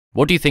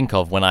What do you think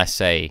of when I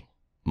say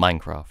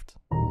Minecraft?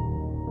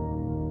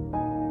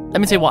 Let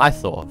me tell you what I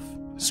thought of.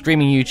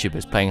 Screaming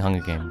YouTubers playing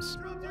Hunger Games.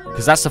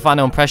 Because that's the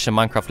final impression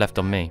Minecraft left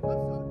on me.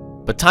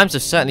 But times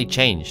have certainly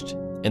changed.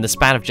 In the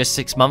span of just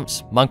 6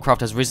 months, Minecraft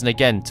has risen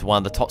again to one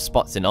of the top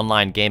spots in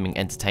online gaming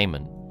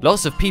entertainment.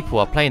 Lots of people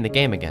are playing the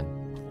game again.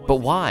 But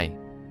why?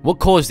 What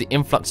caused the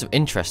influx of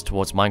interest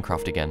towards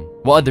Minecraft again?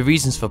 What are the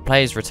reasons for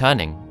players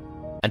returning?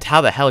 And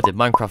how the hell did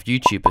Minecraft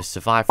YouTubers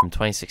survive from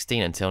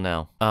 2016 until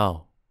now?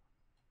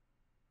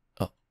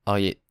 Oh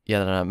yeah,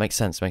 no, makes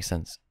sense.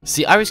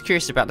 See, I was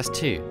curious about this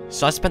too,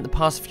 so I spent the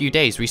past few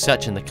days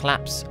researching the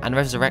collapse and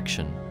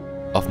resurrection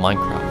of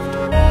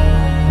Minecraft.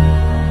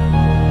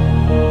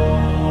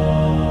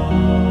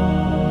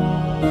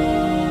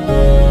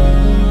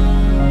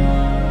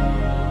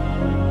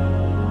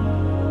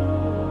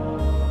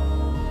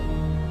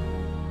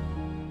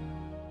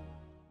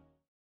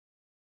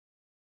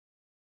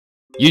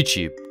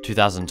 YouTube,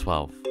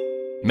 2012.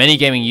 Many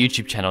gaming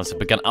YouTube channels have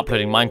begun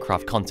uploading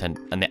Minecraft content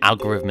and the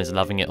algorithm is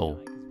loving it all,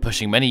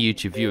 pushing many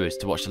YouTube viewers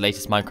to watch the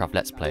latest Minecraft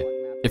Let's Play.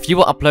 If you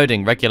were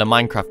uploading regular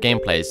Minecraft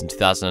gameplays in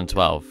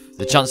 2012,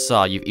 the chances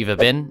are you've either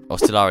been or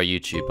still are a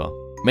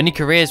YouTuber. Many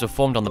careers were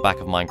formed on the back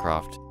of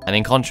Minecraft, and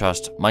in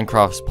contrast,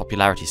 Minecraft's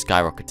popularity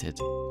skyrocketed.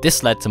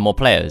 This led to more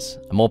players,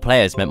 and more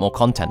players meant more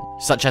content,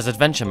 such as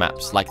adventure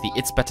maps like the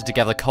It's Better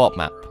Together co-op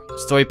map,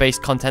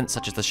 story-based content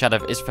such as the Shadow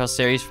of Israel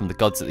series from the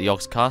Gods at the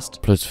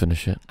Yogscast, Please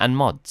finish it. and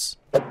mods.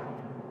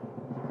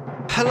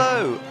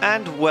 Hello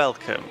and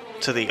welcome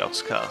to the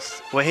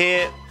Yogscast. We're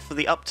here for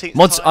the update.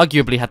 Mods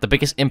arguably had the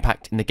biggest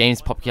impact in the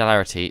game's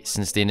popularity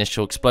since the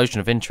initial explosion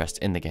of interest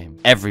in the game.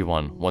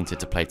 Everyone wanted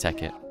to play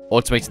Tekkit.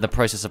 Automating the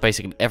process of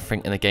basically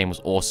everything in the game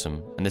was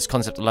awesome, and this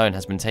concept alone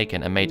has been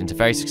taken and made into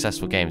very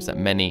successful games that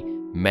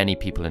many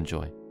people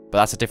enjoy. But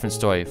that's a different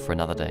story for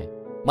another day.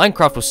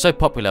 Minecraft was so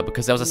popular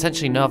because there was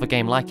essentially no other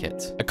game like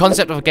it. A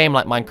concept of a game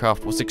like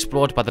Minecraft was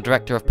explored by the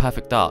director of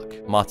Perfect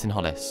Dark, Martin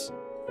Hollis.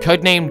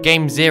 Codenamed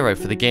Game Zero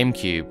for the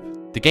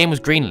GameCube, the game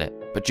was greenlit,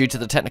 but due to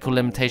the technical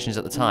limitations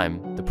at the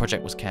time, the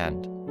project was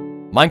canned.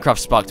 Minecraft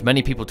sparked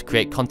many people to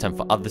create content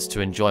for others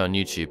to enjoy on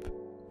YouTube,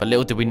 but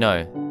little did we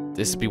know,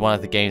 this would be one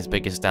of the game's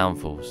biggest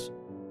downfalls.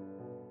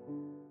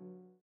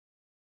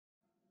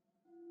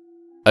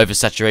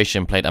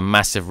 Oversaturation played a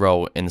massive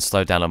role in the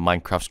slowdown of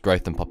Minecraft's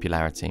growth and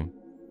popularity.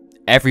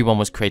 Everyone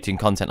was creating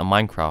content on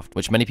Minecraft,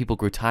 which many people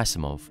grew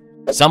tiresome of.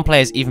 Some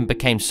players even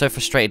became so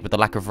frustrated with the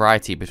lack of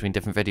variety between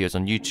different videos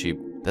on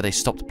YouTube that they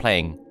stopped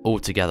playing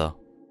altogether.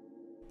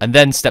 And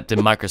then stepped in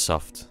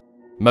Microsoft.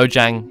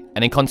 Mojang,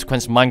 and in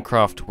consequence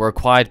Minecraft, were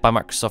acquired by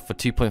Microsoft for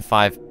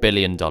 $2.5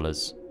 billion.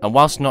 And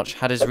whilst Notch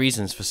had his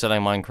reasons for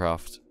selling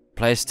Minecraft,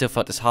 players still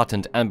felt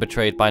disheartened and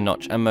betrayed by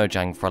Notch and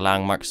Mojang for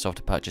allowing Microsoft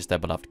to purchase their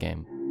beloved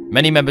game.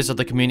 Many members of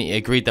the community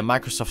agreed that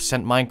Microsoft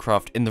sent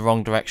Minecraft in the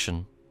wrong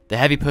direction. The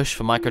heavy push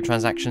for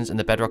microtransactions in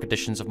the Bedrock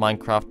editions of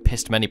Minecraft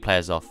pissed many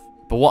players off.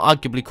 But what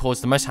arguably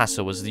caused the most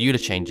hassle was the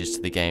EULA changes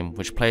to the game,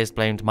 which players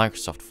blamed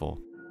Microsoft for.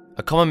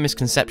 A common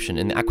misconception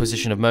in the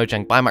acquisition of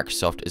Mojang by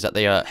Microsoft is that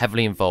they are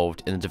heavily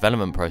involved in the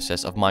development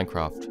process of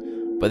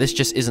Minecraft, but this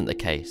just isn't the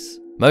case.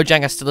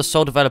 Mojang are still the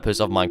sole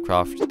developers of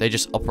Minecraft, they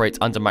just operate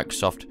under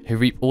Microsoft, who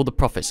reap all the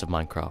profits of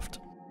Minecraft.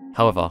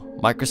 However,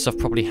 Microsoft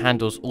probably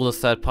handles all the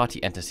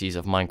third-party entities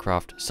of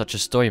Minecraft, such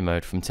as Story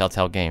Mode from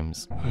Telltale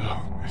Games.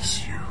 I'll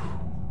miss you.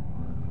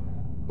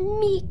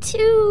 Me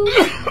too.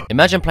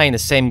 Imagine playing the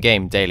same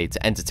game daily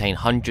to entertain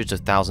hundreds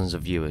of thousands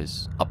of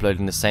viewers,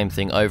 uploading the same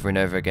thing over and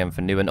over again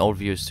for new and old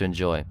viewers to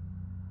enjoy.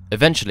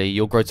 Eventually,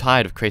 you'll grow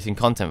tired of creating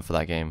content for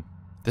that game.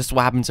 This is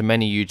what happened to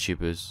many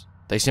YouTubers.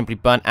 They simply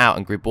burnt out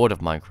and grew bored of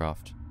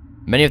Minecraft.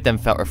 Many of them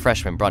felt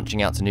refreshed when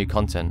branching out to new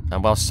content,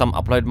 and while some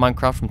uploaded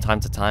Minecraft from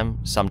time to time,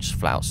 some just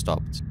flat out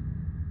stopped.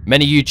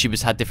 Many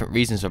YouTubers had different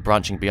reasons for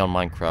branching beyond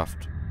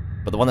Minecraft,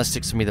 but the one that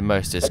sticks to me the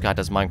most is Sky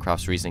Does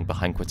Minecraft's reasoning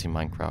behind quitting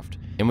Minecraft,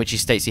 in which he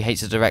states he hates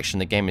the direction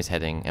the game is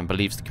heading and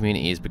believes the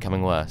community is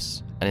becoming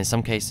worse, and in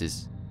some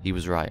cases, he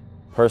was right.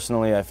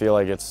 Personally, I feel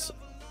like it's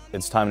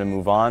time to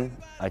move on.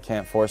 I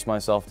can't force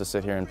myself to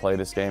sit here and play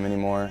this game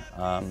anymore.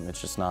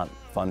 It's just not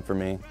fun for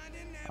me.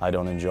 I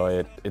don't enjoy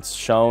it. It's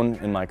shown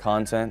in my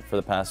content for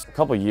the past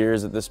couple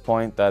years at this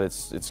point that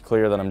it's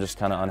clear that I'm just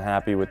kind of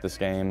unhappy with this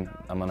game.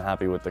 I'm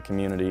unhappy with the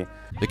community.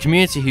 The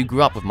community who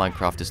grew up with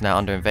Minecraft is now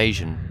under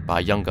invasion by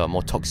a younger,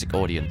 more toxic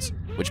audience,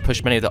 which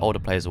pushed many of the older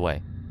players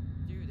away.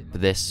 But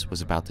this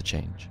was about to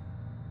change.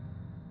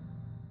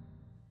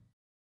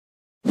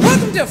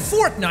 Welcome to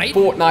Fortnite.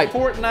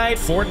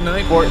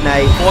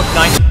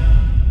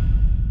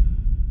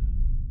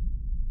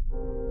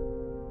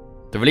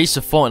 The release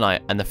of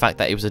Fortnite and the fact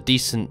that it was a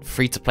decent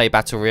free-to-play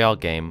battle royale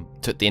game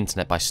took the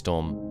internet by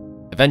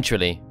storm.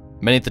 Eventually,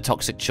 many of the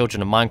toxic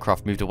children of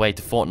Minecraft moved away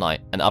to Fortnite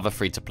and other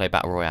free-to-play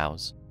battle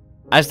royales.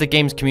 As the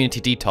game's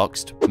community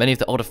detoxed, many of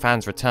the older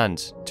fans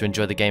returned to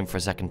enjoy the game for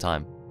a second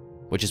time,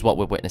 which is what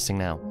we're witnessing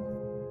now.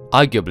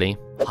 Arguably,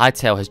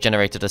 Hytale has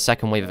generated a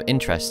second wave of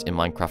interest in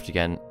Minecraft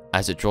again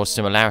as it draws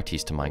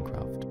similarities to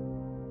Minecraft.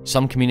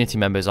 Some community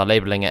members are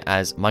labeling it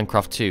as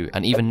Minecraft 2,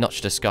 and even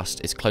Notch discussed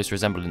its close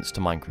resemblance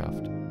to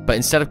Minecraft. But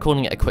instead of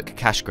calling it a quick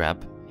cash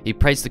grab, he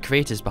praised the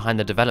creators behind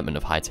the development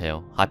of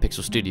Hytale,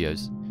 Hypixel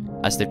Studios,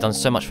 as they've done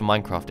so much for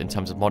Minecraft in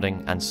terms of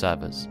modding and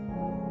servers.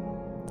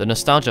 The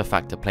nostalgia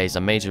factor plays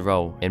a major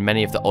role in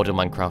many of the older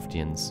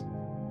Minecraftians.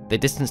 They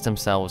distanced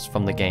themselves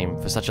from the game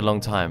for such a long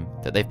time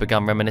that they've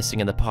begun reminiscing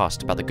in the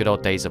past about the good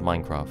old days of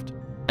Minecraft.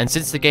 And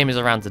since the game is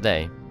around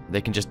today,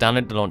 they can just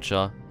download the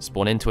launcher,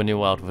 spawn into a new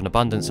world with an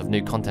abundance of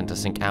new content to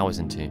sink hours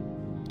into,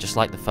 just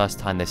like the first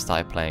time they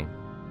started playing.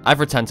 I've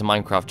returned to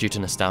Minecraft due to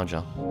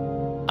nostalgia.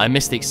 I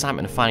miss the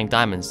excitement of finding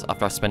diamonds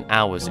after I've spent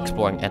hours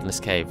exploring endless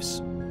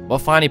caves.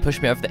 What finally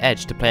pushed me over the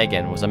edge to play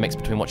again was a mix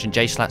between watching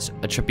JSlat's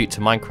A Tribute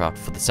to Minecraft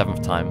for the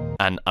 7th time,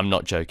 and I'm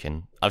not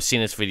joking. I've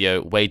seen this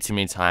video way too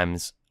many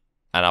times,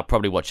 and I'll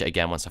probably watch it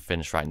again once I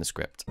finish writing the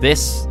script.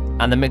 This,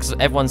 and the mix of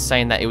everyone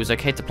saying that it was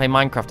okay to play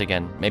Minecraft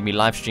again, made me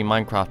livestream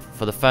Minecraft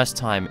for the first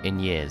time in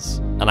years,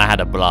 and I had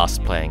a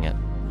blast playing it.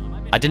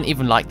 I didn't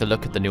even like the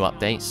look of the new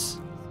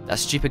updates. That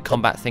stupid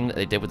combat thing that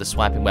they did with the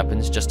swiping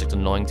weapons just looked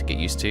annoying to get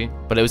used to,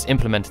 but it was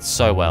implemented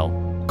so well.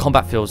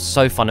 Combat feels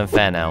so fun and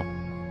fair now,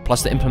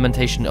 plus the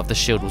implementation of the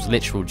shield was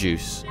literal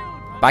juice.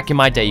 Back in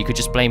my day you could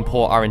just blame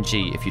poor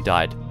RNG if you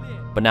died,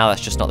 but now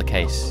that's just not the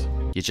case.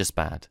 You're just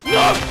bad.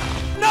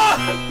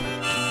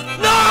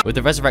 With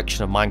the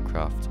resurrection of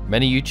Minecraft,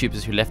 many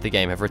YouTubers who left the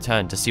game have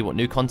returned to see what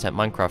new content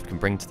Minecraft can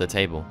bring to the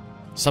table.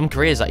 Some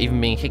careers are even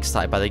being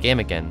kickstarted by the game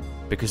again,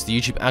 because the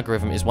YouTube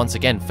algorithm is once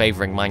again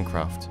favouring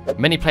Minecraft.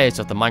 Many players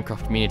of the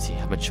Minecraft community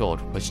have matured,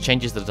 which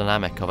changes the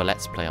dynamic of a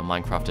Let's Play on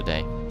Minecraft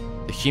today.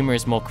 The humour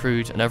is more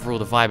crude and overall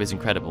the vibe is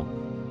incredible.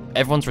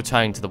 Everyone's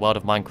returning to the world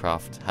of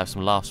Minecraft to have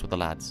some laughs with the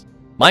lads.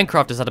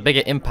 Minecraft has had a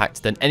bigger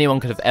impact than anyone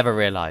could have ever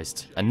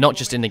realised, and not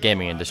just in the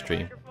gaming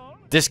industry.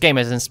 This game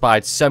has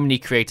inspired so many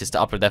creators to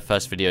upload their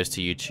first videos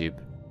to YouTube.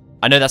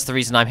 I know that's the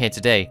reason I'm here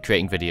today,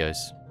 creating videos.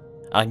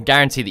 I can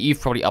guarantee that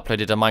you've probably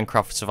uploaded a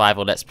Minecraft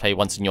survival Let's Play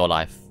once in your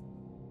life.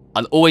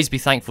 I'll always be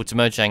thankful to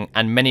Mojang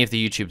and many of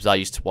the YouTubers I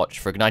used to watch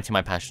for igniting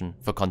my passion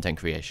for content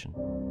creation.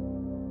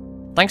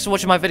 Thanks for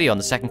watching my video on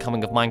the second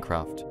coming of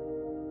Minecraft.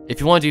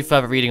 If you want to do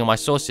further reading on my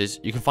sources,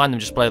 you can find them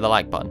just below the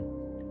like button.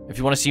 If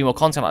you want to see more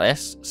content like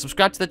this,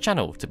 subscribe to the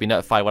channel to be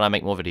notified when I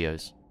make more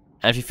videos.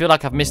 And if you feel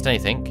like I've missed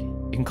anything,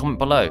 you can comment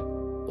below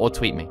or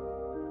tweet me.